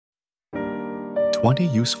20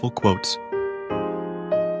 useful quotes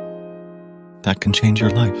that can change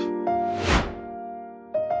your life.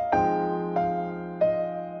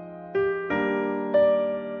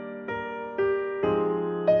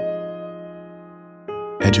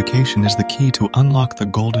 Education is the key to unlock the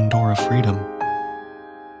golden door of freedom.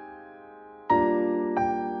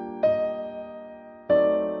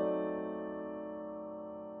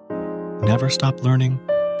 Never stop learning,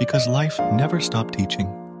 because life never stopped teaching.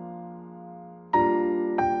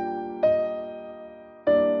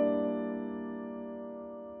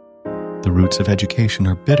 The roots of education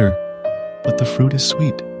are bitter, but the fruit is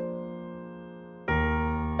sweet.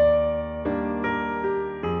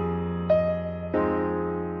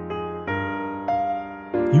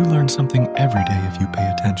 You learn something every day if you pay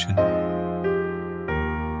attention.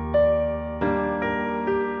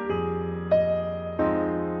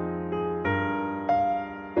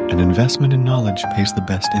 An investment in knowledge pays the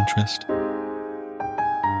best interest.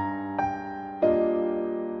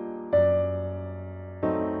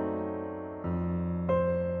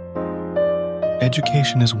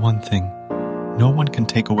 Education is one thing no one can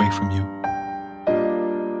take away from you.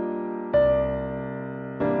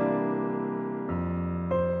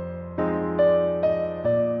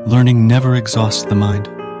 Learning never exhausts the mind.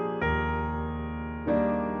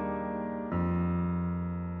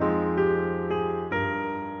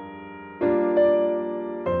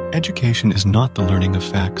 Education is not the learning of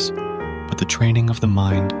facts, but the training of the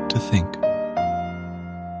mind to think.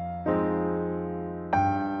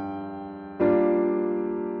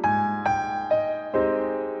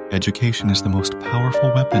 Education is the most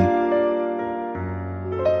powerful weapon.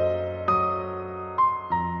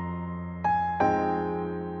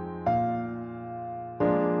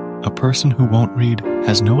 A person who won't read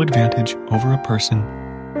has no advantage over a person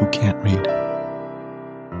who can't read.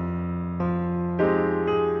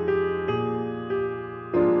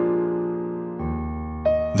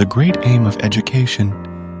 The great aim of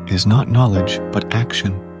education is not knowledge, but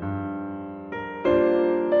action.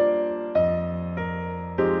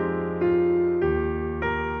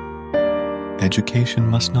 Education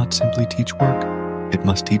must not simply teach work, it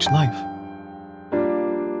must teach life.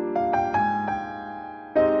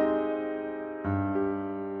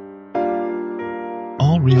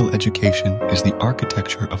 All real education is the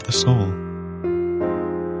architecture of the soul.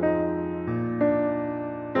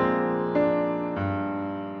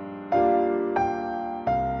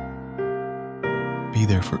 Be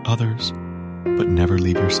there for others, but never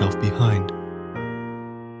leave yourself behind.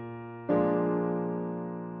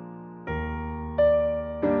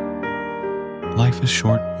 Life is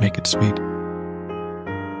short, make it sweet.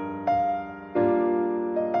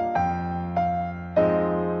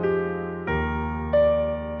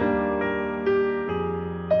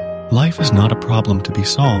 Life is not a problem to be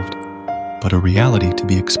solved, but a reality to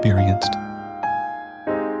be experienced.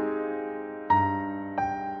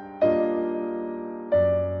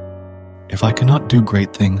 If I cannot do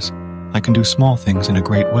great things, I can do small things in a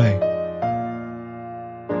great way.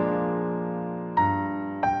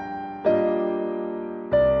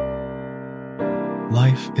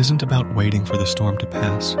 Life isn't about waiting for the storm to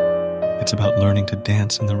pass. It's about learning to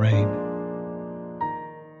dance in the rain.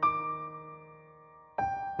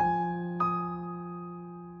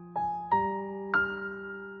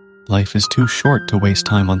 Life is too short to waste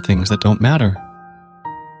time on things that don't matter.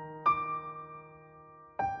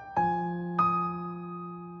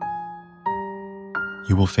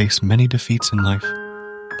 You will face many defeats in life,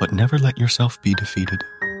 but never let yourself be defeated.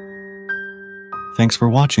 Thanks for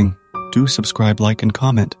watching. Do subscribe, like, and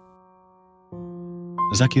comment.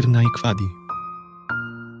 Zakir Naik Fadi.